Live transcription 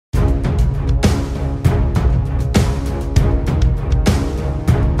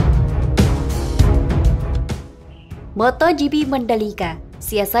MotoGP Mandalika,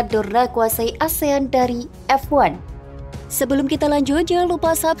 siasat Dorna kuasai Asean dari F1. Sebelum kita lanjut, jangan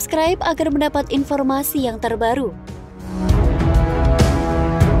lupa subscribe agar mendapat informasi yang terbaru.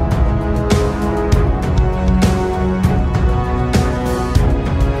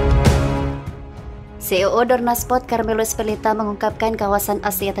 CEO Dorna Sports Carmelo Ezpeleta mengungkapkan kawasan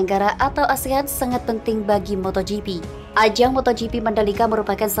Asia Tenggara atau Asean sangat penting bagi MotoGP. Ajang MotoGP Mandalika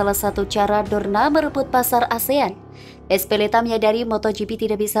merupakan salah satu cara Dorna merebut pasar ASEAN. Ezpeleta menyadari MotoGP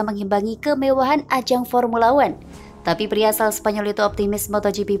tidak bisa mengimbangi kemewahan ajang Formula One. Tapi pria asal Spanyol itu optimis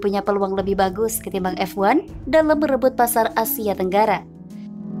MotoGP punya peluang lebih bagus ketimbang F1 dalam merebut pasar Asia Tenggara.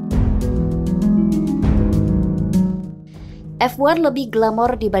 F1 lebih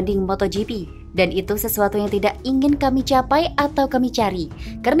glamor dibanding MotoGP. Dan itu sesuatu yang tidak ingin kami capai atau kami cari,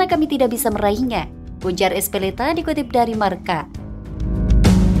 karena kami tidak bisa meraihnya, ujar Ezpeleta dikutip dari Marka.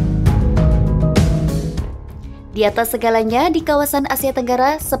 Di atas segalanya, di kawasan Asia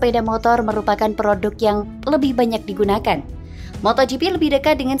Tenggara, sepeda motor merupakan produk yang lebih banyak digunakan. MotoGP lebih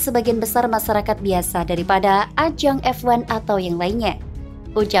dekat dengan sebagian besar masyarakat biasa daripada ajang F1 atau yang lainnya,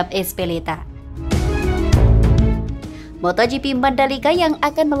 ucap Ezpeleta. MotoGP Mandalika yang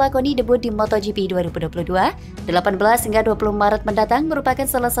akan melakoni debut di MotoGP 2022, 18 hingga 20 Maret mendatang merupakan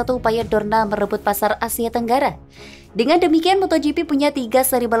salah satu upaya Dorna merebut pasar Asia Tenggara. Dengan demikian, MotoGP punya 3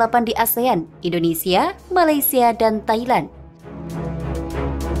 seri balapan di ASEAN, Indonesia, Malaysia, dan Thailand.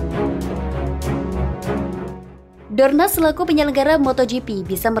 Dorna selaku penyelenggara MotoGP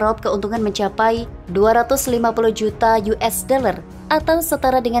bisa meraup keuntungan mencapai 250 juta US dollar atau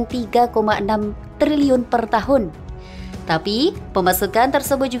setara dengan 3,6 triliun per tahun. Tapi, pemasukan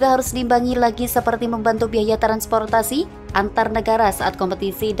tersebut juga harus diimbangi lagi seperti membantu biaya transportasi antar negara saat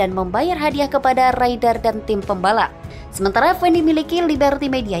kompetisi dan membayar hadiah kepada rider dan tim pembalap. Sementara F1 dimiliki Liberty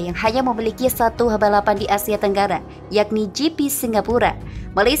Media yang hanya memiliki satu balapan di Asia Tenggara, yakni GP Singapura.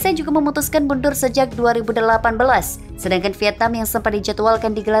 Malaysia juga memutuskan mundur sejak 2018, sedangkan Vietnam yang sempat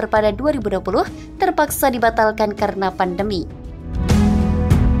dijadwalkan digelar pada 2020 terpaksa dibatalkan karena pandemi.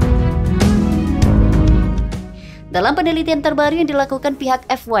 Dalam penelitian terbaru yang dilakukan pihak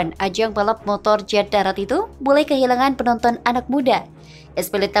F1, ajang balap motor jet darat itu mulai kehilangan penonton anak muda.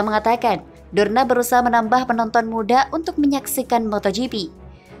 Ezpeleta mengatakan, Dorna berusaha menambah penonton muda untuk menyaksikan MotoGP.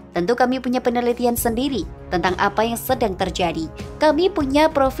 Tentu kami punya penelitian sendiri tentang apa yang sedang terjadi. Kami punya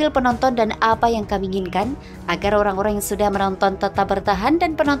profil penonton dan apa yang kami inginkan agar orang-orang yang sudah menonton tetap bertahan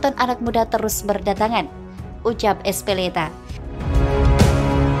dan penonton anak muda terus berdatangan, ucap Ezpeleta.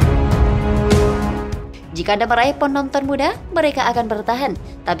 Jika Anda meraih penonton muda, mereka akan bertahan.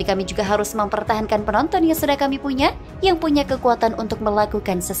 Tapi kami juga harus mempertahankan penonton yang sudah kami punya, yang punya kekuatan untuk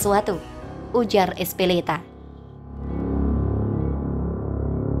melakukan sesuatu, ujar Ezpeleta.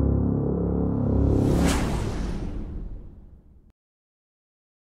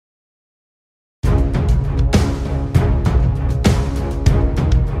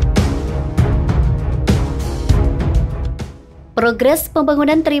 Progres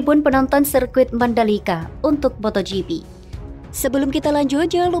pembangunan tribun penonton sirkuit Mandalika untuk MotoGP. Sebelum kita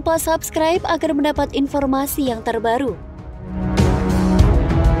lanjut, jangan lupa subscribe agar mendapat informasi yang terbaru.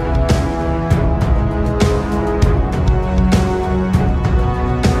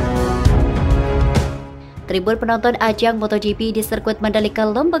 Tribun penonton ajang MotoGP di sirkuit Mandalika,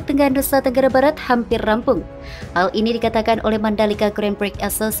 Lombok Tengah, Nusa Tenggara Barat hampir rampung. Hal ini dikatakan oleh Mandalika Grand Prix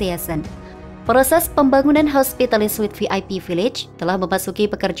Association. Proses pembangunan Hospitality Suite VIP Village telah memasuki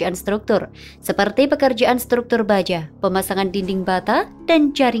pekerjaan struktur, seperti pekerjaan struktur baja, pemasangan dinding bata,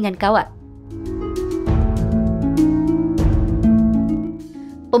 dan jaringan kawat.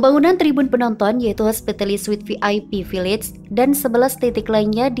 Pembangunan tribun penonton yaitu Hospitality Suite VIP Village dan 11 titik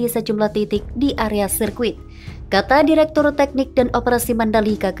lainnya di sejumlah titik di area sirkuit, kata Direktur Teknik dan Operasi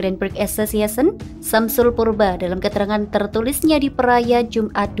Mandalika Grand Prix Association, Samsul Purba dalam keterangan tertulisnya di Peraya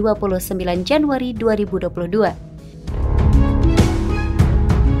Jumat 29 Januari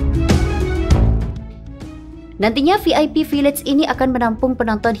 2022. Nantinya VIP Village ini akan menampung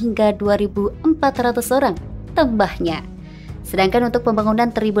penonton hingga 2.400 orang, tambahnya. Sedangkan untuk pembangunan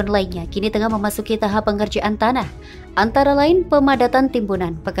tribun lainnya kini tengah memasuki tahap pengerjaan tanah, antara lain pemadatan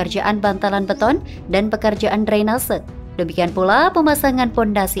timbunan, pekerjaan bantalan beton, dan pekerjaan drainase. Demikian pula pemasangan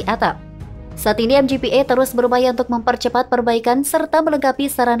pondasi atap. Saat ini MGPA terus berupaya untuk mempercepat perbaikan serta melengkapi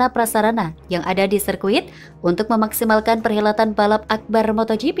sarana-prasarana yang ada di sirkuit untuk memaksimalkan perhelatan balap akbar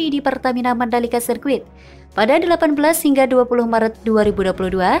MotoGP di Pertamina Mandalika Sirkuit pada 18 hingga 20 Maret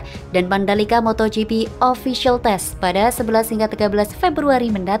 2022 dan Mandalika MotoGP Official Test pada 11 hingga 13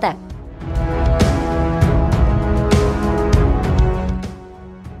 Februari mendatang.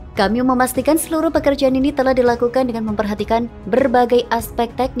 Kami memastikan seluruh pekerjaan ini telah dilakukan dengan memperhatikan berbagai aspek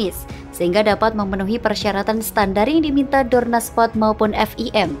teknis, sehingga dapat memenuhi persyaratan standar yang diminta Dorna Sports maupun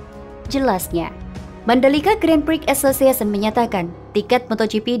FIM. Jelasnya, Mandalika Grand Prix Association menyatakan tiket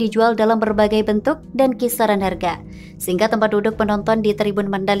MotoGP dijual dalam berbagai bentuk dan kisaran harga, sehingga tempat duduk penonton di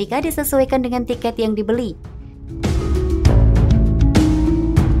Tribun Mandalika disesuaikan dengan tiket yang dibeli.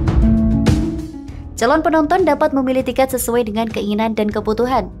 Calon penonton dapat memilih tiket sesuai dengan keinginan dan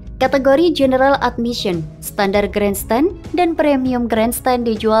kebutuhan. Kategori General Admission, Standar Grandstand, dan Premium Grandstand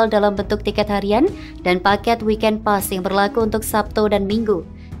dijual dalam bentuk tiket harian dan paket Weekend Pass yang berlaku untuk Sabtu dan Minggu,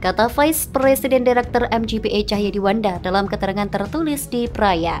 kata Vice President Director MGPA Cahyadiwanda dalam keterangan tertulis di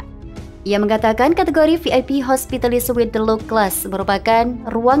Pria. Ia mengatakan kategori VIP Hospitality Suite Deluxe Class merupakan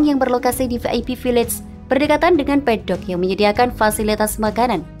ruang yang berlokasi di VIP Village berdekatan dengan paddock yang menyediakan fasilitas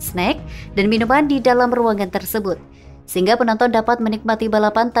makanan, snack, dan minuman di dalam ruangan tersebut, sehingga penonton dapat menikmati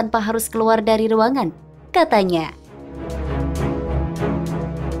balapan tanpa harus keluar dari ruangan, katanya.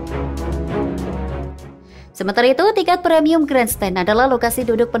 Sementara itu, tiket Premium Grandstand adalah lokasi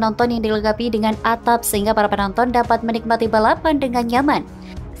duduk penonton yang dilengkapi dengan atap sehingga para penonton dapat menikmati balapan dengan nyaman.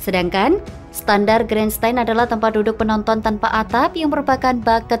 Sedangkan Standar Grandstand adalah tempat duduk penonton tanpa atap yang merupakan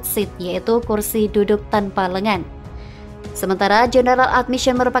bucket seat, yaitu kursi duduk tanpa lengan. Sementara General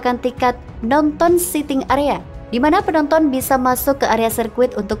Admission merupakan tiket nonton sitting area, di mana penonton bisa masuk ke area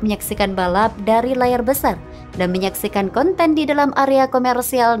sirkuit untuk menyaksikan balap dari layar besar dan menyaksikan konten di dalam area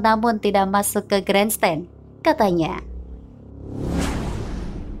komersial namun tidak masuk ke grandstand, katanya.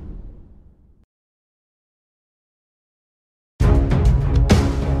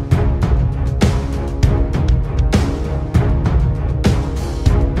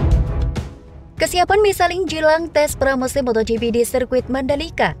 Kesiapan Michelin jelang tes pramusim MotoGP di sirkuit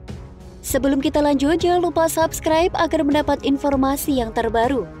Mandalika. Sebelum kita lanjut, jangan lupa subscribe agar mendapat informasi yang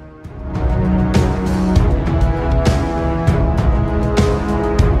terbaru.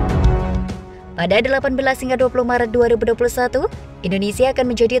 Pada 18 hingga 20 Maret 2021, Indonesia akan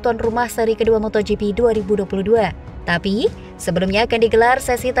menjadi tuan rumah seri kedua MotoGP 2022. Tapi, sebelumnya akan digelar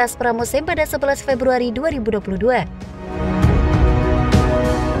sesi tes pramusim pada 11 Februari 2022.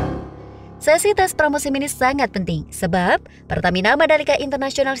 Sesi tes pramusim ini sangat penting sebab Pertamina Mandalika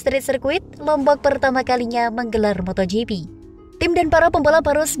International Street Circuit Lombok pertama kalinya menggelar MotoGP. Tim dan para pembalap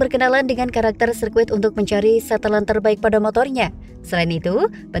harus berkenalan dengan karakter sirkuit untuk mencari setelan terbaik pada motornya. Selain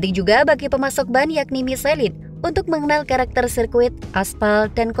itu, penting juga bagi pemasok ban yakni Michelin untuk mengenal karakter sirkuit, aspal,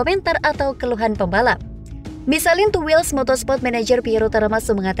 dan komentar atau keluhan pembalap. Michelin Two Wheels Motorsport Manager Piero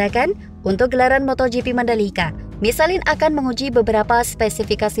Taramasu mengatakan, untuk gelaran MotoGP Mandalika, Michelin akan menguji beberapa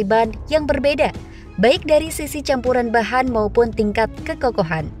spesifikasi ban yang berbeda, baik dari sisi campuran bahan maupun tingkat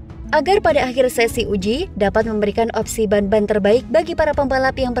kekokohan, agar pada akhir sesi uji dapat memberikan opsi ban-ban terbaik bagi para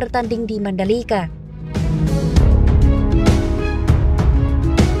pembalap yang bertanding di Mandalika.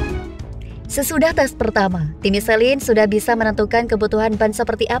 Sesudah tes pertama, tim Michelin sudah bisa menentukan kebutuhan ban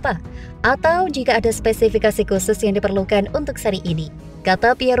seperti apa, atau jika ada spesifikasi khusus yang diperlukan untuk seri ini,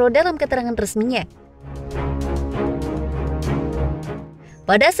 kata Piero dalam keterangan resminya.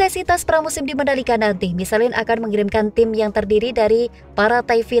 Pada sesi tes pramusim di Mandalika nanti, Michelin akan mengirimkan tim yang terdiri dari para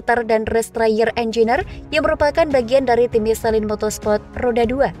tie fitter dan race tire engineer yang merupakan bagian dari tim Michelin Motorsport Roda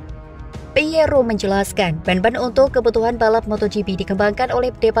 2. Piero menjelaskan, ban-ban untuk kebutuhan balap MotoGP dikembangkan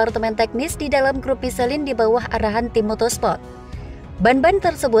oleh Departemen Teknis di dalam grup Michelin di bawah arahan tim Motorsport. Ban-ban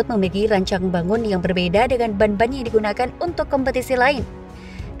tersebut memiliki rancang bangun yang berbeda dengan ban-ban yang digunakan untuk kompetisi lain.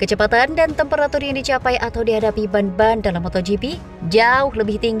 Kecepatan dan temperatur yang dicapai atau dihadapi ban-ban dalam MotoGP jauh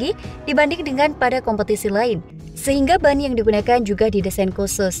lebih tinggi dibanding dengan pada kompetisi lain, sehingga ban yang digunakan juga didesain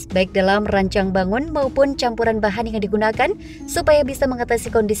khusus, baik dalam rancang bangun maupun campuran bahan yang digunakan, supaya bisa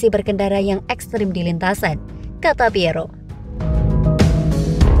mengatasi kondisi berkendara yang ekstrim di lintasan, kata Piero.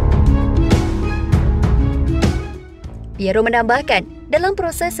 Piero menambahkan, dalam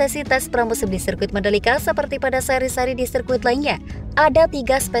proses sesi tes pramusim di sirkuit Mandalika seperti pada seri-seri di sirkuit lainnya, ada 3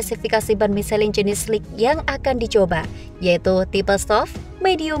 spesifikasi ban Michelin jenis slick yang akan dicoba, yaitu tipe soft,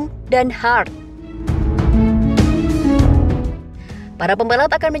 medium, dan hard. Para pembalap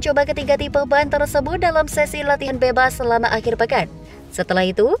akan mencoba ketiga tipe ban tersebut dalam sesi latihan bebas selama akhir pekan. Setelah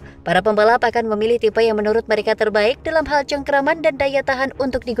itu, para pembalap akan memilih tipe yang menurut mereka terbaik dalam hal cengkraman dan daya tahan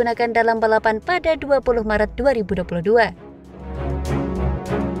untuk digunakan dalam balapan pada 20 Maret 2022.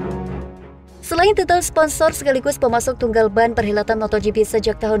 Selain titel sponsor sekaligus pemasok tunggal ban perhelatan MotoGP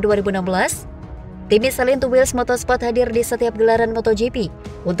sejak tahun 2016, tim Michelin Two Wheels Motorsport hadir di setiap gelaran MotoGP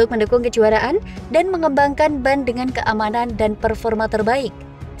untuk mendukung kejuaraan dan mengembangkan ban dengan keamanan dan performa terbaik,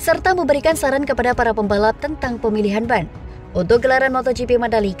 serta memberikan saran kepada para pembalap tentang pemilihan ban. Untuk gelaran MotoGP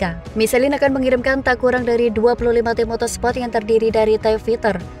Mandalika, Michelin akan mengirimkan tak kurang dari 25 tim motorsport yang terdiri dari type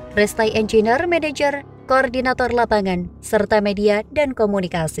fitter, race tie engineer, manager, koordinator lapangan, serta media dan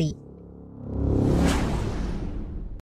komunikasi.